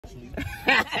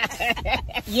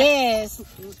Yes.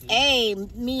 Hey,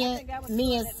 me and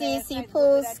Sissy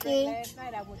Pooski.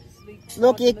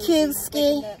 Look at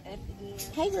Kiski.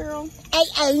 Hey, girl.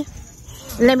 Hey.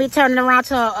 Let me turn it around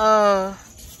to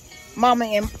Mama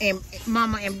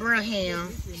and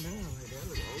Braham.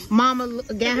 Mama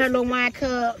got her little wine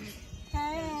cup.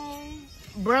 Hey.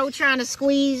 Bro trying to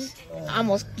squeeze.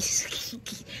 Almost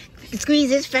squeeze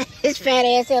his fat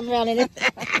ass up around it.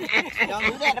 Don't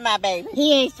do that to my baby.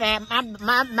 He ain't fat.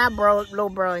 My little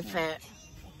bro ain't fat.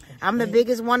 I'm the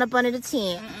biggest one up under the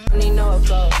tent.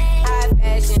 High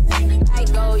fashion, I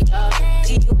go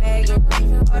G-Wagon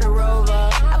or the Rover.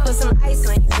 I put some ice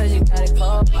on you cause you got it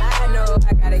cold. I know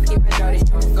I gotta keep my dirty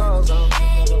on go.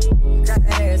 Got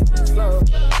the ass to the floor.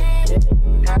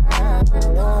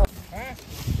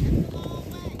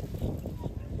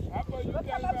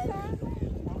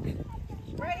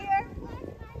 Right here?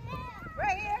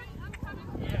 Right here?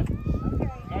 Yeah.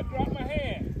 Okay. I dropped my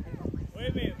hand. Wait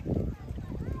a minute.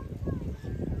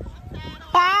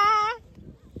 Bye.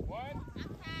 One.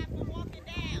 I'm tired for walking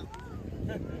down.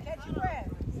 Catch your breath.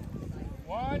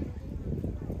 1,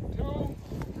 2,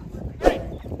 3.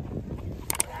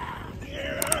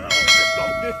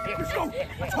 Let's go.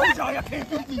 I told y'all can't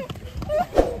beat me.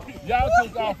 Y'all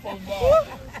took off on ball.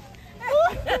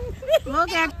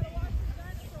 Look at.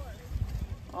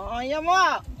 On your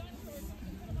mark.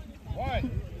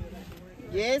 1.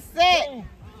 Yes, set. 2.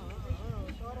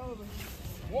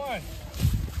 1,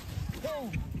 2,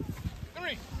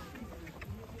 3.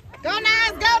 Go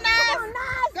Nas, go Nas.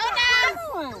 Go Nas.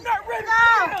 Not ready.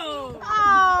 Go.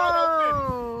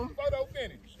 Oh. Photo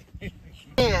finish.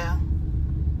 Yeah.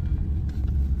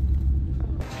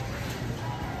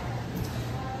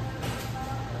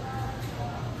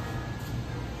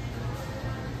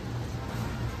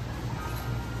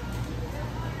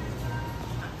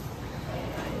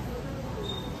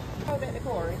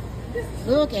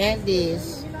 Look at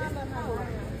this.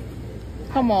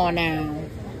 Come on now.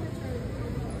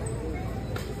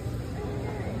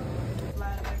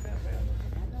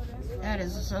 That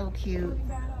is so cute.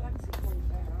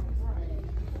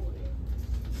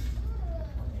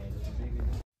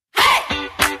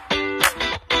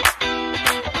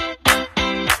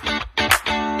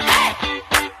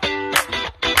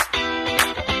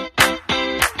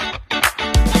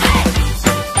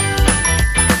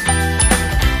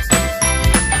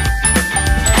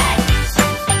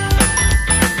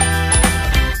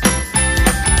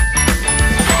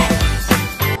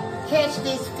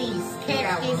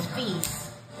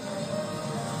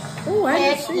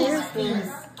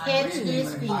 Catch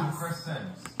this piece.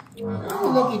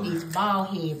 Oh, look at these bald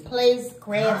head place.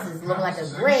 Crabs is looking like a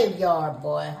graveyard,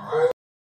 boy.